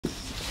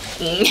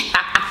Long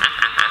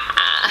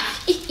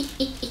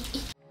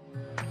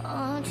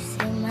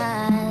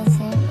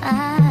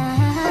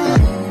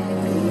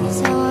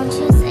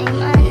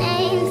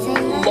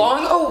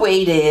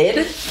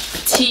awaited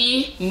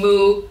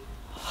Temu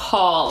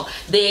haul.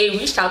 They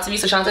reached out to me,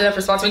 so shout out to them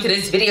for sponsoring to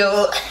this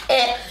video.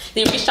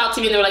 They reached out to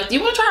me and they were like, do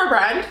you want to try our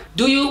brand?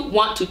 Do you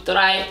want to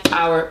try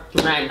our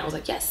brand? And I was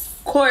like, yes.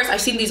 Of course,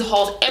 I've seen these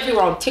hauls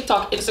everywhere on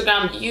TikTok,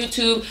 Instagram,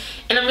 YouTube,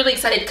 and I'm really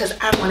excited because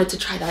I wanted to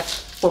try that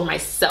for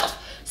myself.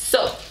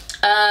 So,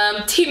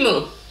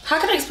 Temu. How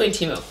can I explain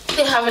Temu?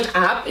 They have an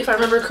app, if I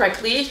remember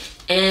correctly,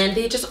 and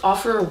they just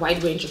offer a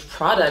wide range of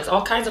products,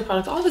 all kinds of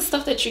products, all the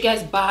stuff that you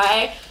guys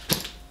buy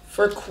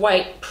for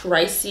quite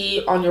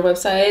pricey on your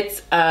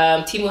websites.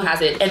 Temu has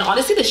it, and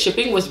honestly the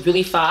shipping was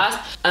really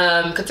fast,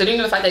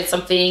 considering the fact that it's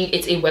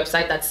a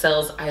website that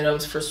sells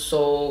items for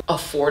so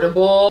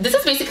affordable. This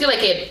is basically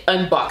like an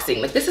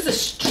unboxing. Like, this is a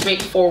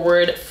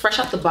straightforward, fresh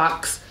out the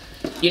box,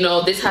 you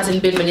know, this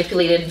hasn't been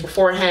manipulated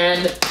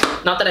beforehand.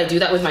 Not that I do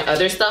that with my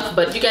other stuff,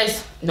 but you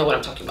guys know what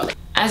I'm talking about.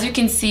 As you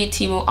can see,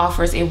 Temu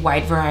offers a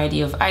wide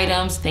variety of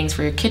items, things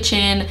for your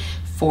kitchen,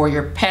 for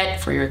your pet,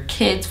 for your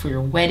kids, for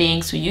your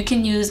wedding. So you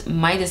can use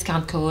my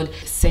discount code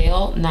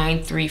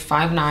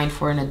SALE9359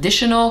 for an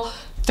additional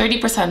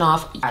 30%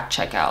 off at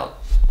checkout.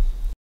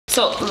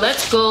 So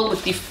let's go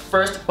with the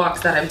first box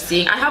that I'm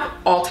seeing. I have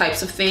all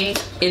types of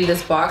things in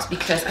this box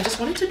because I just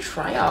wanted to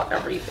try out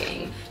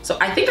everything. So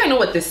I think I know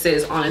what this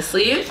is,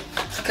 honestly,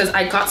 because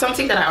I got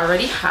something that I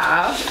already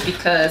have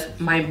because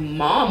my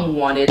mom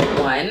wanted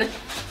one.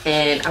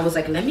 And I was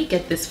like, let me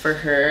get this for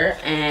her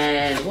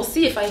and we'll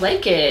see if I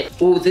like it.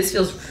 Oh, this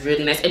feels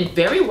really nice and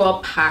very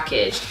well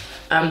packaged.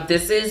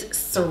 This is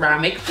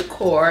ceramic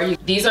decor.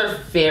 These are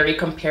very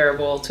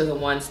comparable to the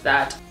ones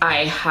that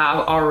I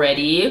have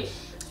already.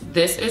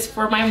 This is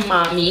for my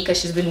mommy because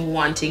she's been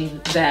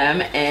wanting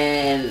them,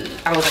 and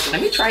I was like,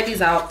 let me try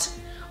these out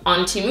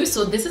on Temu.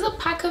 So this is a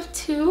pack of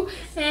 2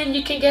 and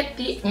you can get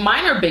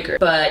mine are bigger,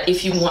 but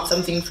if you want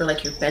something for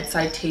like your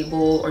bedside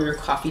table or your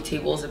coffee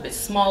table is a bit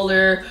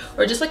smaller,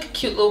 or just like a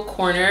cute little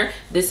corner,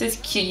 this is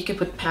cute. You can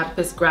put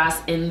pampas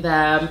grass in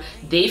them.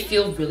 They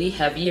feel really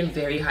heavy and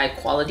very high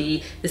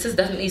quality. This is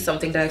definitely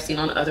something that I've seen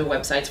on other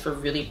websites for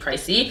really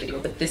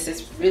pricey, but this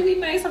is really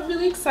nice. I'm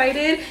really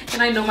excited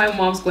and I know my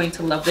mom's going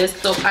to love this.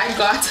 So I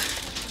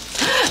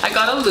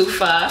got a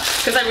loofah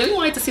because I really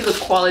wanted to see the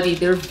quality.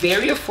 They're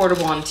very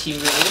affordable on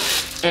Temu.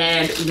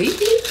 And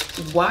lately,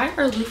 why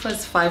are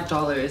loofahs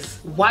 $5?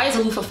 Why is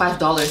a loofah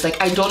 $5?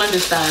 Like, I don't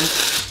understand.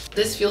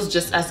 This feels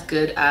just as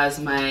good as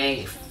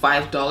my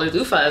 $5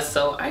 loofahs.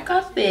 So I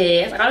got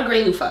this. I got a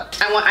gray loofah.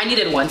 I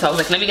needed one, so I was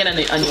like, let me get a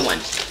new one.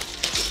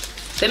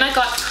 Then I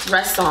got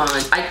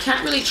press-ons. I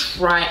can't really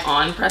try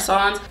on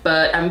press-ons,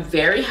 but I'm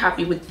very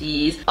happy with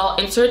these. I'll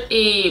insert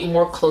a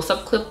more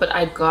close-up clip, but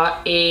I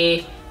got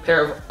a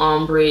pair of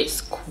ombre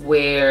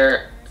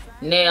square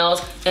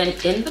nails, and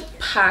in the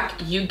pack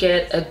you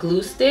get a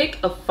glue stick,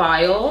 a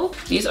file.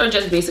 These are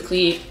just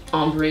basically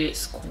ombre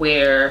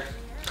square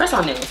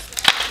press-on nails.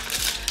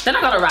 Then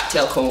I got a rat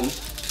tail comb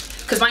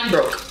because mine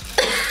broke.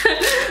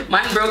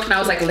 Mine broke and I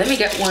was like, let me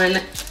get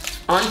one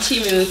on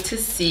Temu to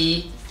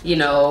see, you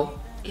know,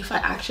 if I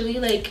actually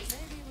like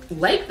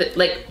it.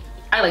 Like,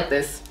 I like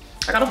this.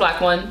 I got a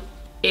black one,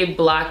 a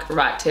black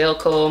rat tail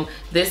comb.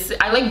 This,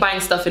 I like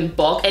buying stuff in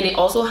bulk, and it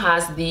also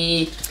has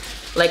the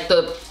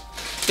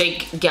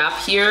big gap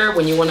here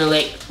when you want to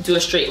like do a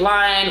straight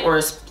line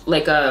or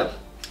like a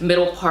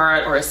middle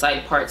part or a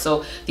side part.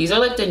 So these are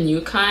like the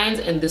new kinds,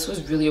 and this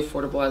was really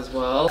affordable as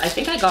well. I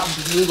think I got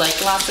blue light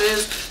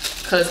glasses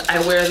because I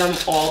wear them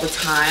all the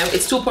time.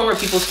 It's to a point where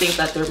people think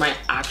that they're my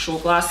actual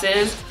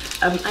glasses.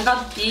 I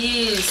got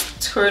these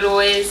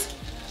turquoise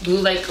blue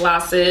light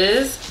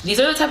glasses. These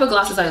are the type of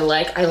glasses I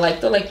like. I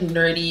like the like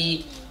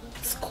nerdy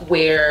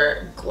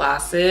square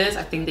glasses.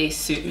 I think they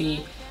suit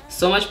me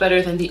so much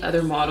better than the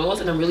other models,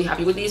 and I'm really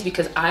happy with these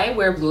because I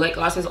wear blue light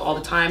glasses all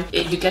the time.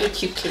 You get a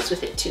cute case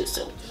with it too,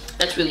 so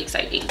that's really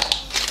exciting.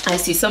 I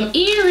see some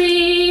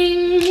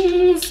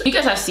earrings. You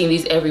guys have seen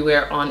these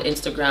everywhere on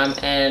Instagram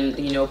and,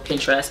 you know,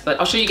 Pinterest, but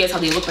I'll show you guys how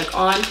they look like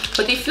on.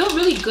 But they feel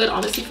really good,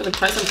 honestly. For the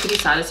price, I'm pretty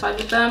satisfied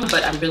with them,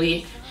 but I'm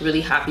really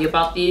happy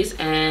about these,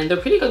 and they're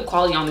pretty good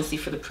quality, honestly,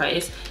 for the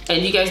price.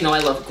 And you guys know I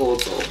love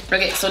gold.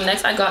 Okay, so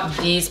next I got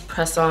these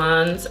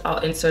press-ons. I'll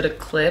insert a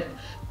clip,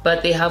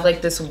 but they have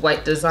like this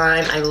white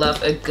design. I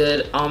love a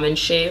good almond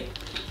shape,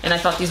 and I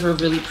thought these were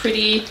really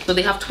pretty. So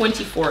they have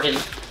 24 in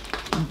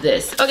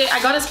this. Okay,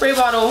 I got a spray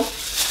bottle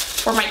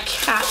for my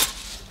cat.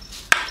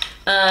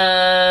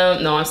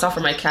 No, it's not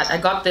for my cat. I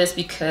got this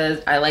because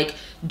I like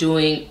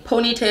doing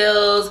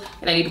ponytails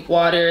and I need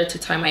water to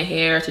tie my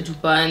hair, to do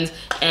buns,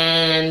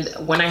 and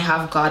when I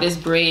have goddess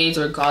braids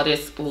or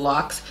goddess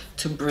locks,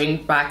 to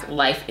bring back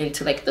life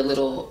into like the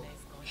little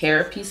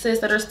hair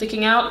pieces that are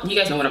sticking out. You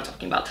guys know what I'm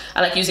talking about.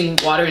 I like using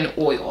water and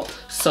oil.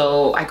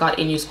 So I got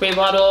a new spray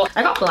bottle.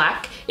 I got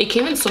black. It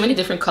came in so many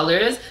different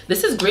colors.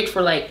 This is great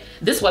for like,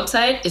 this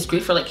website is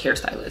great for like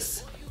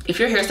hairstylists. if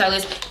you're a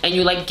hairstylist and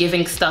you like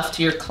giving stuff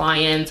to your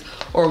clients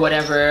or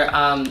whatever,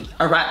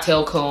 a rat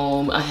tail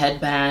comb, a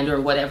headband or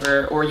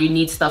whatever, or you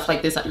need stuff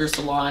like this at your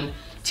salon,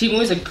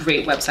 Temu is a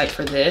great website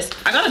for this.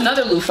 I got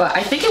another loofah.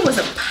 I think it was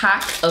a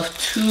pack of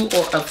 2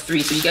 or of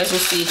 3, so you guys will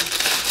see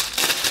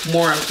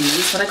more of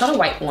these, but I got a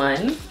white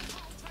one,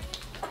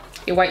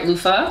 a white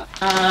loofah.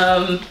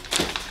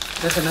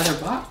 There's another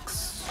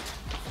box.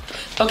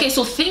 Okay,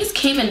 so things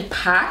came in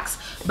packs,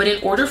 but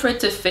in order for it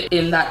to fit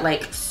in that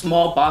like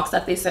small box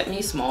that they sent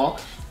me, small,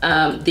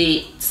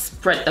 they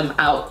spread them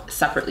out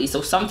separately.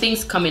 So some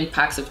things come in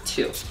packs of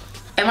 2.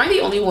 Am I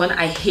the only one?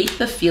 I hate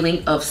the feeling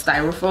of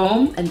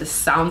styrofoam and the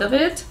sound of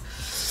it.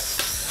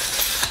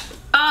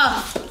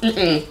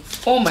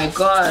 Oh my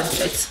god,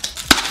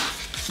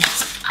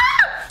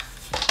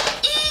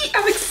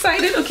 I'm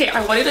excited. Okay,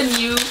 I wanted a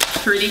new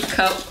pretty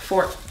cup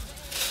for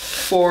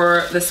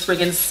the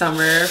spring and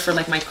summer for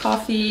like my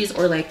coffees,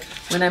 or like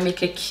when I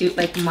make a cute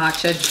like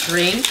matcha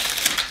drink.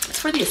 It's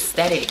for the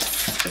aesthetic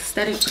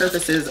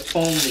purposes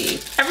only.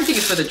 Everything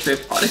is for the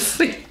drip,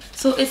 honestly.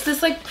 So it's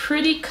this like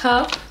pretty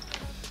cup.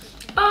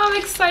 Oh,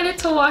 I'm excited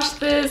to wash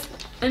this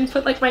and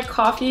put like my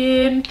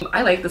coffee in.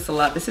 I like this a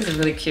lot. This is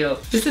really cute.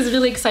 This is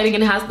really exciting,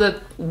 and it has the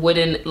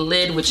wooden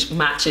lid which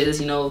matches,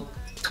 you know,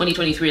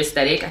 2023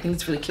 aesthetic. I think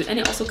it's really cute, and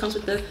it also comes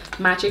with the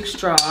magic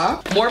straw.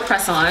 More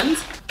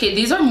press-ons. Okay,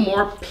 these are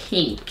more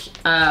pink.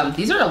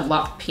 These are a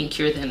lot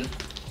pinkier than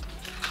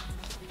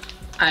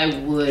I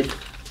would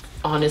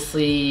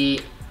honestly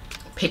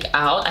pick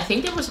out. I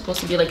think they were supposed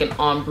to be like an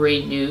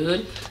ombre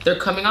nude. They're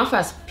coming off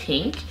as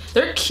pink.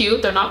 They're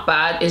cute, they're not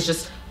bad. It's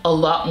just a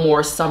lot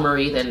more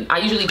summery than I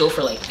usually go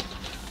for, like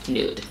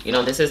nude. You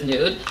know, this is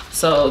nude,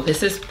 so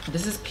this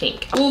is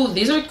pink. Ooh,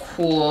 these are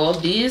cool.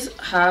 These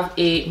have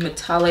a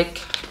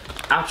metallic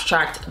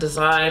abstract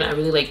design. I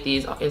really like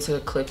these. I'll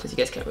insert a clip because you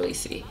guys can't really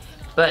see,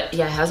 but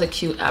yeah, it has a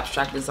cute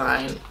abstract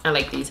design. I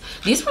like these.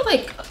 These were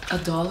like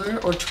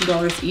 $1 or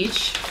 $2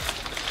 each.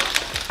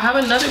 I have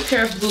another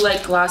pair of blue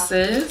light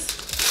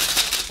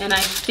glasses, and I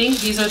think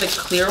these are the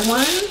clear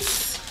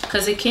ones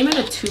because they came in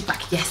a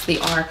 2-pack. Yes, they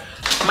are.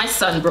 My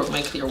son broke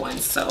my clear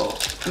ones, so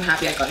I'm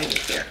happy I got a new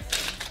pair.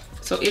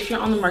 So if you're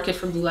on the market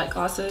for blue light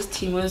glasses,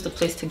 Temu is the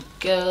place to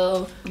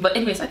go. But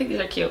anyways, I think these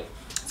are cute.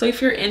 So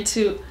if you're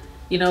into,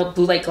 you know,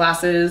 blue light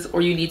glasses,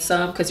 or you need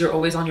some because you're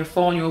always on your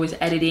phone, you're always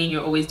editing,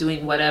 you're always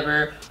doing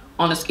whatever.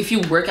 Honestly, if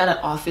you work at an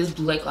office,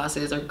 blue light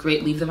glasses are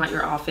great. Leave them at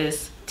your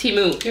office.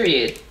 Temu,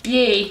 period.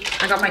 Yay,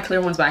 I got my clear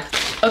ones back.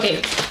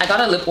 Okay, I got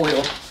a lip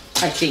oil,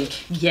 I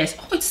think. Yes.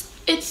 Oh, it's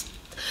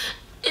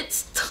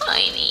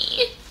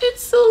tiny.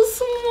 It's so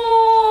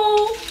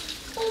small.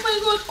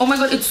 Oh my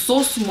god, it's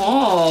so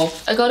small.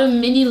 I got a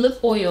mini lip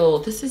oil.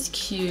 This is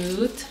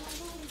cute.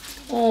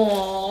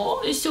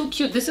 Oh, it's so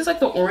cute. This is like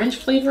the orange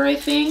flavor, I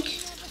think.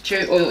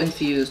 Cherry oil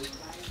infused.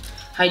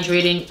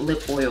 Hydrating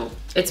lip oil.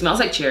 It smells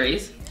like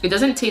cherries. It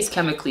doesn't taste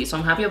chemically, so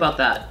I'm happy about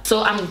that.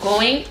 So I'm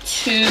going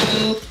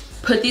to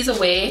put these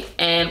away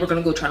and we're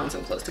gonna go try on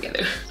some clothes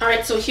together. All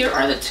right, so here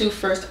are the 2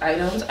 first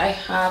items. I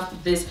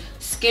have this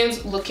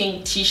Skims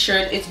looking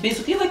t-shirt. It's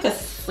basically like a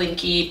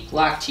slinky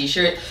black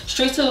t-shirt,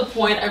 straight to the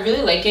point. I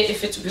really like it. It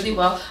fits really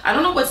well. I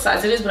don't know what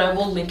size it is, but I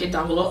will link it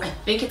down below. I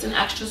think it's an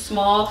extra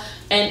small,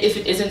 and if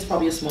it isn't, it's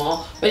probably a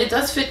small, but it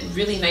does fit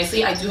really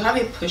nicely. I do have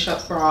a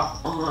push-up bra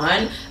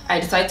on. I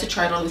decided to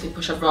try it on with a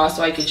push-up bra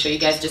so I can show you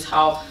guys just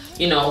how,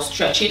 you know,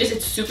 stretchy it is.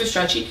 It's super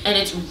stretchy, and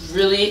it's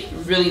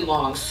really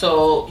long,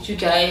 so you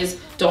guys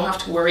don't have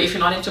to worry. If you're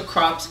not into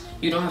crops,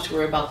 you don't have to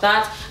worry about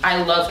that.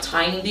 I love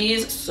tying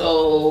these,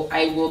 so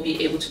I will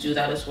be able to do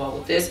that as well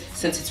with this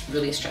since it's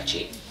really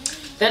stretchy.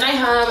 Then I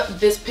have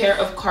this pair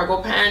of cargo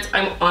pants.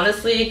 I'm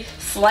honestly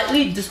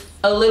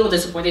a little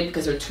disappointed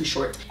because they're too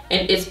short,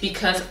 and it's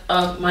because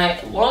of my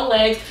long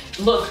legs.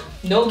 Look,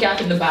 no gap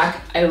in the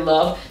back. I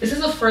love. This is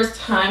the first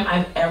time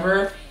I've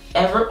ever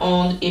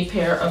owned a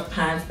pair of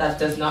pants that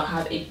does not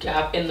have a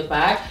gap in the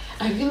back.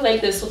 I really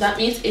like this. So that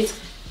means it's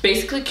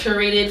basically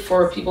curated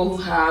for people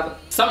who have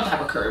some type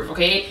of curve,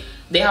 okay?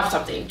 They have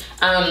something.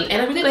 And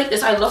I really like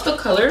this. I love the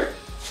color.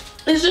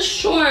 It's just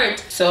short.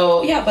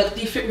 So yeah, but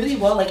they fit really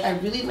well. Like, I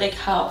really like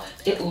how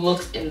it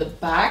looks in the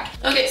back.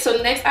 Okay, so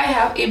next I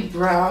have a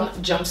brown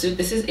jumpsuit.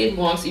 This is a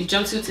long sleeve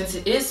jumpsuit since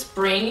it is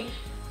spring,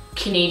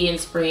 Canadian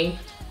spring.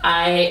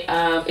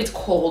 It's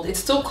cold. It's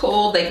still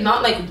cold, like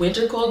not like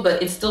winter cold,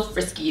 but it's still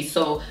frisky.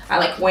 So I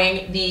like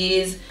wearing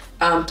these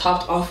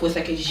topped off with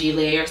like a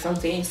gilet or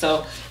something.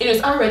 So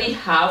anyways, I already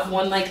have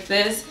one like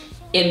this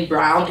in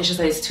brown. It's just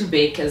that it's too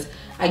big because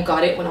I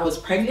got it when I was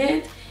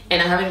pregnant and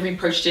I haven't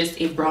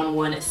repurchased a brown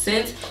one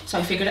since. So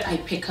I figured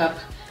I'd pick up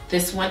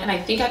this one, and I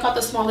think I got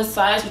the smallest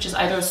size, which is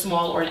either a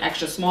small or an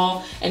extra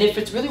small, and it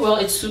fits really well.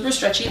 It's super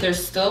stretchy.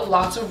 There's still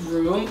lots of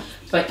room,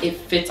 but it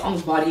fits on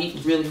the body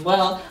really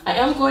well. I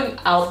am going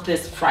out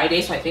this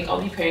Friday, so I think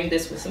I'll be pairing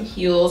this with some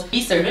heels.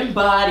 Be serving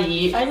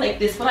body. I like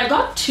this, but I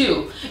got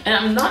 2, and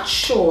I'm not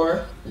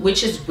sure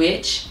which is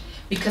which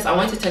because I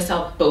wanted to test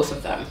out both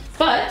of them.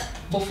 But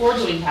before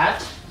doing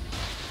that,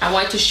 I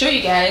wanted to show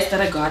you guys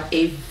that I got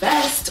a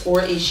vest,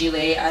 or a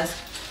gilet as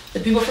the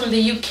people from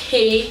the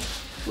UK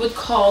would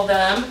call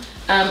them.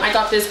 I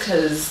got this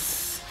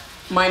because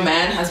my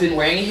man has been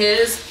wearing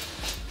his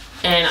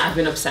and I've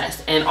been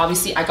obsessed. And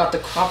obviously I got the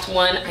cropped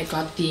one, I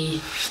got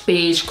the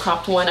beige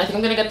cropped one. I think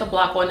I'm gonna get the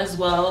black one as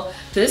well.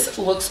 This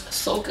looks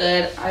so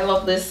good. I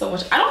love this so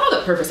much. I don't know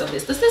the purpose of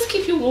this. Does this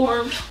keep you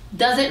warm?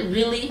 Does it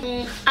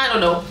really? I don't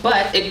know,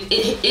 but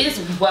it is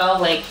well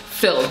like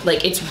filled.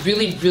 Like it's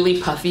really, really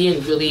puffy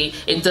and really,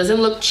 it doesn't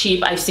look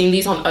cheap. I've seen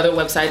these on other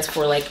websites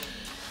for like,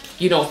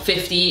 you know,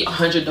 $50,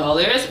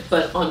 $100,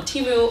 but on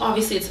Temu,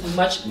 obviously it's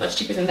much, much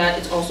cheaper than that.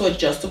 It's also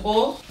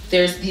adjustable.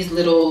 There's these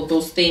little,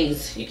 those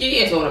things. You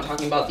guys know what I'm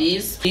talking about,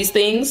 these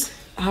things.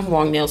 I have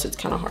long nails, so it's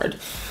kind of hard.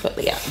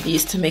 But yeah,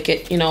 these to make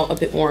it, you know, a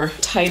bit more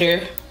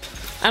tighter.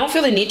 I don't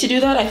feel the need to do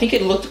that. I think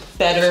it looked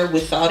better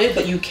without it,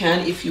 but you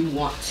can if you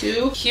want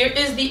to. Here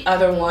is the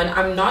other one.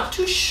 I'm not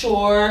too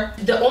sure.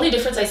 The only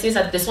difference I see is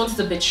that this one's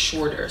a bit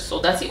shorter. So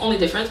that's the only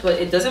difference,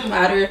 but it doesn't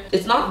matter.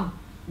 It's not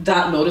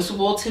that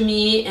noticeable to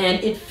me,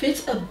 and it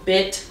fits a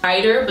bit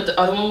tighter, but the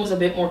other one was a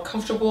bit more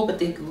comfortable, but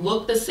they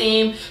look the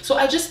same. So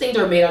I just think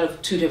they're made out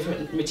of two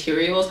different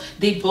materials.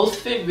 They both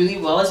fit really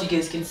well, as you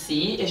guys can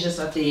see. It's just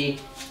that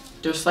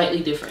they're slightly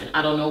different.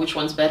 I don't know which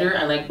one's better.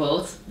 I like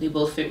both. They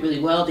both fit really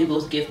well. They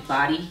both give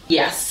body.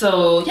 Yeah,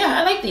 so yeah,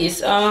 I like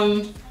these.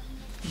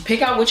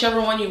 Pick out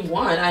whichever one you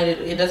want.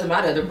 It doesn't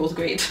matter, they're both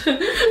great.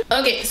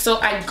 Okay,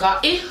 so I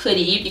got a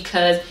hoodie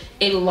because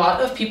a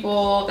lot of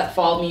people that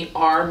follow me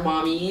are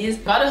mommies.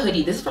 I got a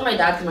hoodie. This is for my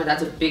dad because my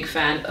dad's a big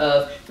fan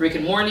of Rick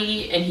and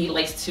Morty and he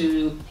likes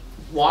to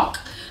walk.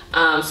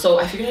 So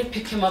I figured I'd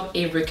pick him up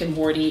a Rick and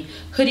Morty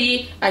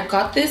hoodie. I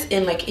got this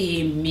in like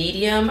a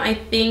medium, I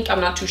think. I'm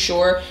not too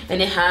sure.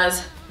 And it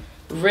has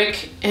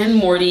Rick and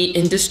Morty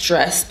in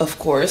distress, of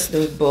course.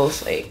 They're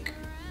both like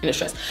in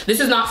distress.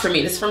 This is not for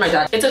me, this is for my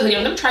dad. It's a hoodie.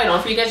 I'm gonna try it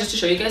on for you guys just to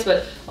show you guys,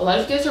 but a lot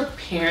of you guys are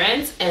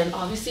parents and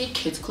obviously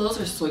kids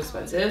clothes are so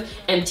expensive,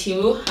 and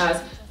Temu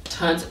has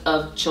tons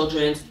of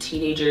children's,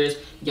 teenagers,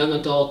 young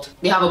adult.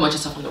 They have a bunch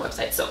of stuff on their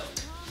website. So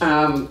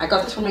I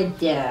got this for my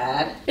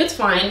dad. It's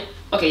fine.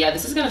 Okay, yeah,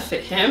 this is gonna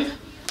fit him.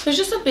 It's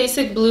just a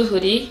basic blue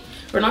hoodie.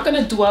 We're not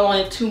gonna dwell on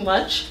it too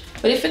much,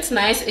 but it fits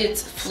nice.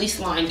 It's fleece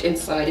lined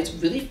inside. It's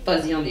really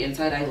fuzzy on the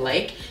inside, I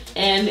like,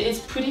 and it's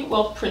pretty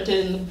well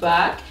printed in the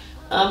back.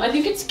 I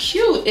think it's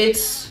cute.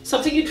 It's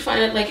something you'd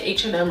find at like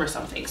H&M or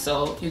something.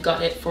 So you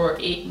got it for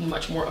a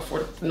much more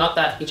affordable, not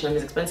that H&M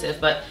is expensive,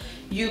 but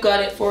you got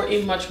it for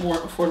a much more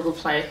affordable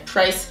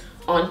price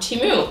on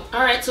Temu.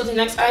 All right, so the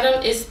next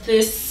item is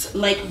this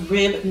like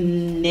rib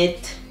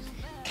knit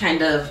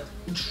kind of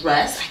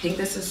dress. I think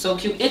this is so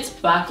cute. It's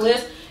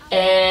backless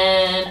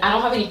and I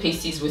don't have any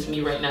pasties with me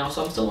right now,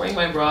 so I'm still wearing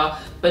my bra,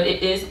 but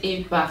it is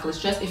a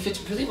backless dress. It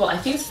fits really well. I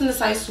think it's in the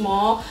size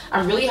small.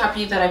 I'm really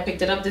happy that I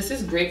picked it up. This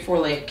is great for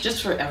like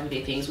just for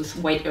everyday things with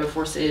white Air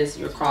Forces,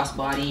 your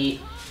crossbody,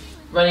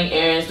 running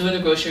errands, doing the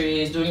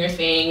groceries, doing your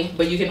thing,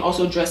 but you can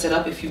also dress it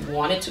up if you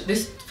wanted to.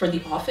 This for the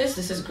office,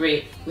 this is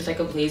great with like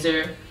a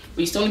blazer,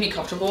 but you still need to be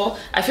comfortable.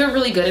 I feel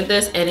really good at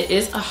this, and it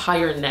is a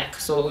higher neck,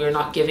 so you're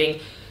not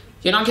giving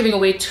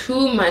away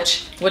too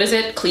much, what is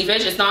it,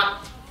 cleavage.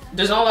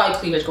 There's not a lot of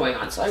cleavage going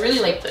on, so I really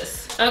like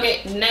this.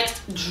 Okay,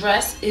 next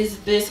dress is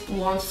this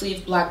long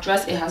sleeve black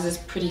dress. It has this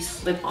pretty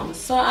slip on the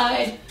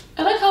side.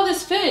 I like how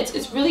this fits.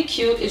 It's really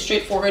cute. It's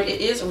straightforward. It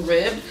is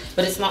ribbed,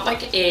 but it's not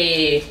like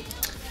a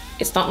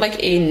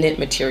knit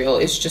material.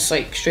 It's just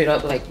like straight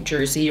up like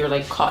jersey or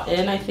like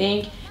cotton, I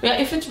think. But yeah,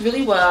 it fits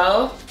really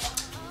well.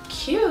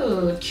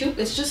 Cute.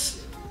 It's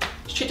just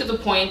straight to the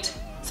point,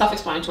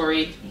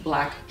 self-explanatory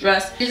black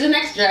dress. Here's the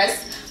next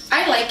dress.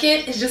 I like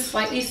it. It's just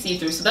slightly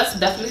see-through, so that's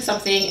definitely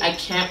something I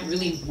can't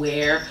really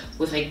wear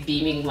with like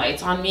beaming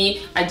lights on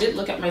me. I did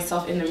look at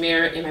myself in the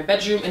mirror in my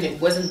bedroom and it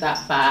wasn't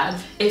that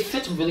bad. It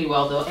fits really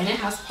well though, and it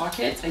has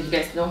pockets, and you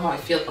guys know how I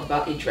feel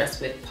about a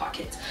dress with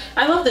pockets.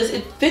 I love this.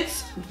 It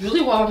fits really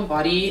well on the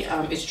body.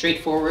 It's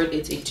straightforward.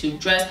 It's a tube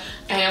dress.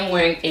 I am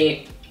wearing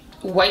a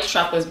white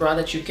strapless bra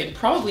that you can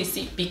probably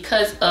see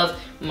because of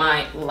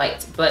my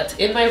lights, but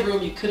in my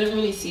room you couldn't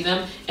really see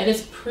them, and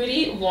it's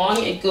pretty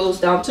long. It goes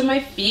down to my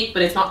feet,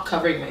 but it's not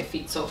covering my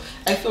feet, so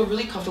I feel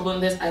really comfortable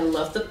in this. I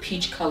love the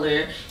peach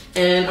color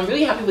and I'm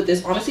really happy with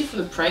this. Honestly, for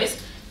the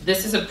price,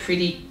 this is a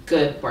pretty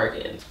good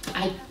bargain.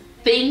 I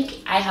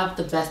think I have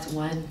the best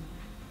one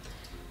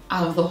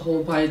out of the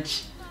whole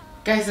bunch.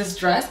 Guys, this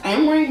dress, I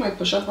am wearing my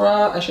push-up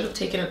bra. I should have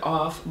taken it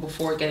off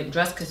before getting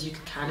dressed because you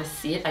can kind of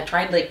see it. I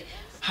tried like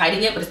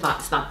hiding it, but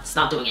it's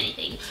not doing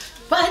anything.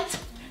 But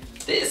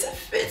this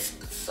fits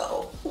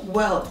so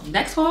well.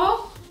 Next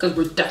haul, because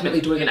we're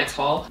definitely doing a next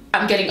haul.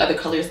 I'm getting other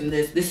colors in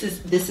this. This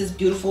is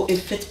beautiful. It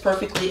fits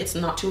perfectly. It's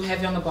not too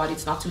heavy on the body.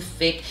 It's not too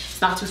thick. It's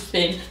not too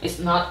thin. It's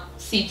not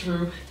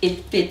see-through.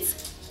 It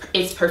fits.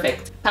 It's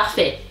perfect.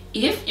 Parfait.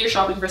 If you're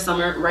shopping for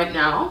summer right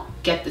now,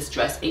 get this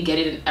dress and get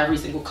it in every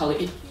single color.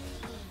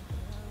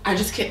 I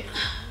just can't.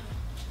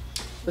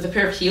 With a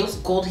pair of heels,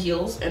 gold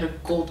heels, and a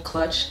gold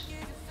clutch.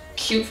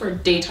 Cute for a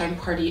daytime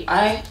party.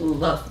 I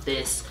love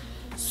this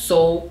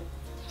so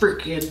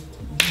freaking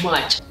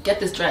much. Get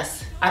this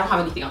dress. I don't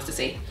have anything else to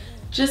say.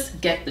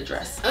 just get the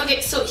dress.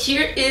 Okay, so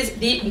here is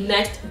the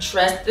next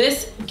dress.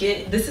 This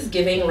is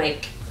giving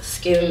like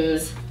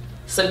Skims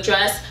slip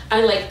dress.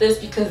 I like this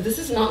because this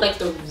is not like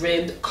the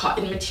ribbed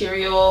cotton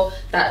material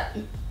that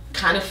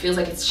kind of feels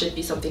like it should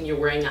be something you're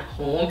wearing at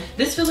home.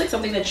 This feels like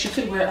something that you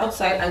could wear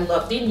outside. I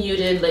love the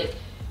muted like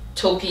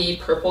taupey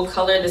purple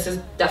color. This is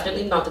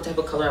definitely not the type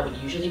of color I would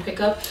usually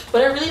pick up,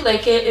 but I really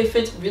like it. It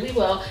fits really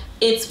well.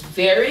 It's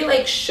very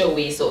like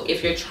showy, so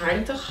if you're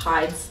trying to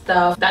hide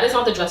stuff, that is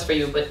not the dress for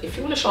you. But if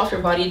you want to show off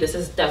your body, this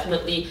is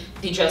definitely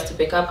the dress to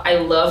pick up. I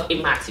love a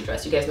maxi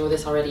dress. You guys know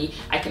this already.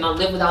 I cannot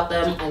live without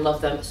them. I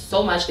love them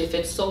so much. They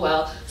fit so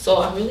well,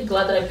 so I'm really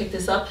glad that I picked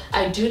this up.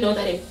 I do know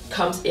that it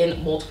comes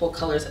in multiple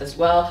colors as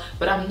well,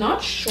 but I'm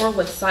not sure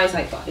what size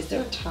I got. Is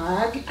there a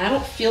tag? I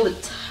don't feel the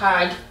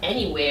tag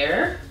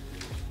anywhere.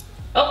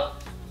 Oh,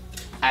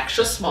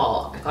 extra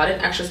small. I got an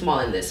extra small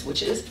in this,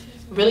 which is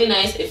really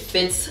nice. It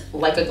fits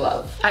like a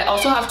glove. I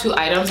also have two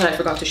items that I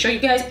forgot to show you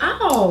guys.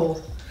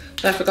 Ow!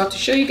 That I forgot to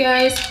show you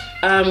guys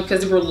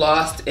because they were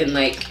lost in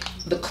like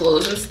the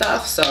clothes and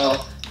stuff,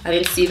 so I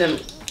didn't see them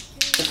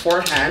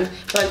beforehand.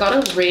 But I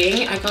got a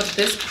ring. I got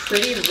this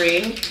pretty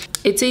ring.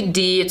 It's a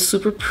D. It's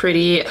super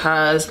pretty. It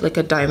has like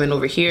a diamond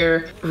over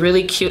here.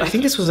 Really cute. I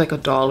think this was like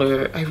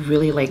 $1. I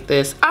really like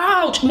this.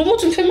 Ouch!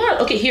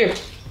 Okay, here.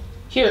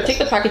 Here, take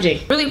the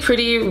packaging. Really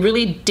pretty,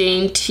 really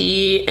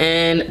dainty,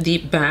 and the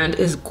band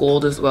is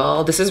gold as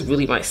well. This is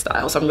really my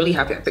style, so I'm really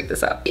happy I picked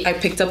this up. I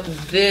picked up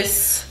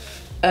this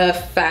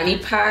fanny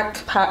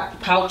pack,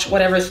 pouch,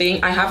 whatever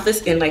thing. I have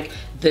this in like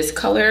this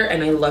color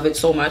and I love it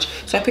so much.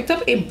 So I picked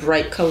up a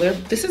bright color.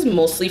 This is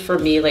mostly for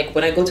me, like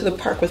when I go to the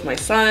park with my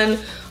son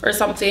or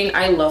something.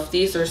 I love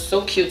these, they're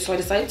so cute. So I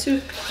decided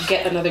to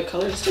get another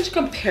color just to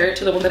compare it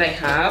to the one that I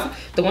have.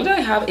 The one that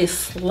I have is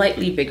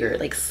slightly bigger,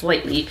 like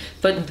slightly,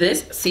 but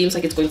this seems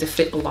like it's going to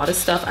fit a lot of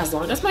stuff as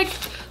long as my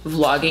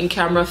vlogging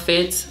camera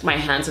fits, my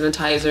hand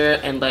sanitizer,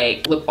 and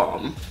like lip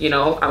balm. You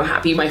know, I'm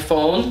happy. My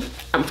phone,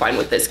 I'm fine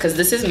with this because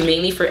this is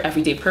mainly for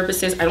everyday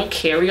purposes. I don't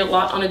carry a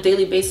lot on a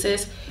daily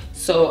basis,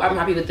 so I'm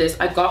happy with this.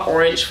 I got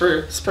orange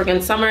for spring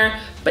and summer,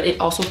 but it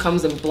also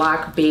comes in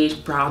black, beige,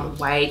 brown,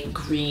 white,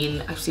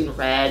 green. I've seen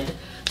red.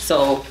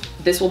 So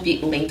this will be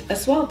linked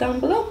as well down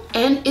below.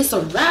 And it's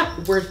a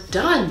wrap. We're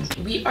done.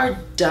 We are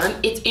done.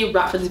 It's a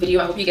wrap for this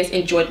video. I hope you guys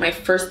enjoyed my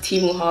first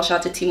Temu haul.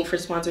 Shout out to Temu for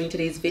sponsoring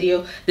today's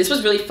video. This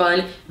was really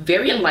fun,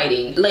 very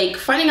enlightening. Like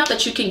finding out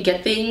that you can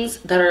get things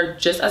that are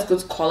just as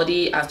good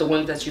quality as the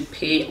ones that you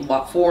pay a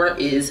lot for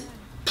is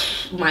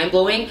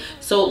mind-blowing.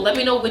 So let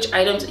me know which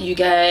items you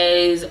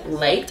guys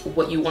liked,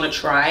 what you want to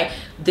try.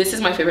 This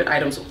is my favorite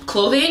item. So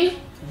clothing,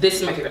 this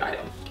is my favorite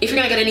item. If you're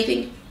gonna get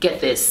anything, get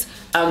this.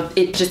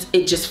 It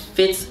just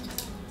fits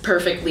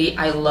perfectly.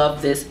 I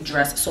love this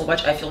dress so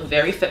much. I feel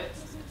very fit.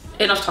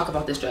 Enough talk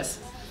about this dress.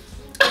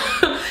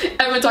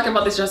 I've been talking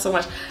about this dress so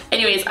much.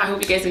 Anyways, I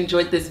hope you guys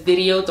enjoyed this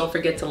video. Don't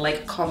forget to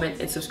like, comment,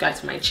 and subscribe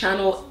to my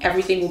channel.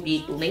 Everything will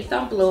be linked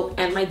down below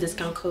and my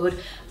discount code.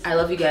 I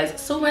love you guys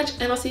so much,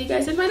 and I'll see you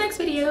guys in my next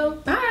video.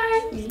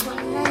 Bye.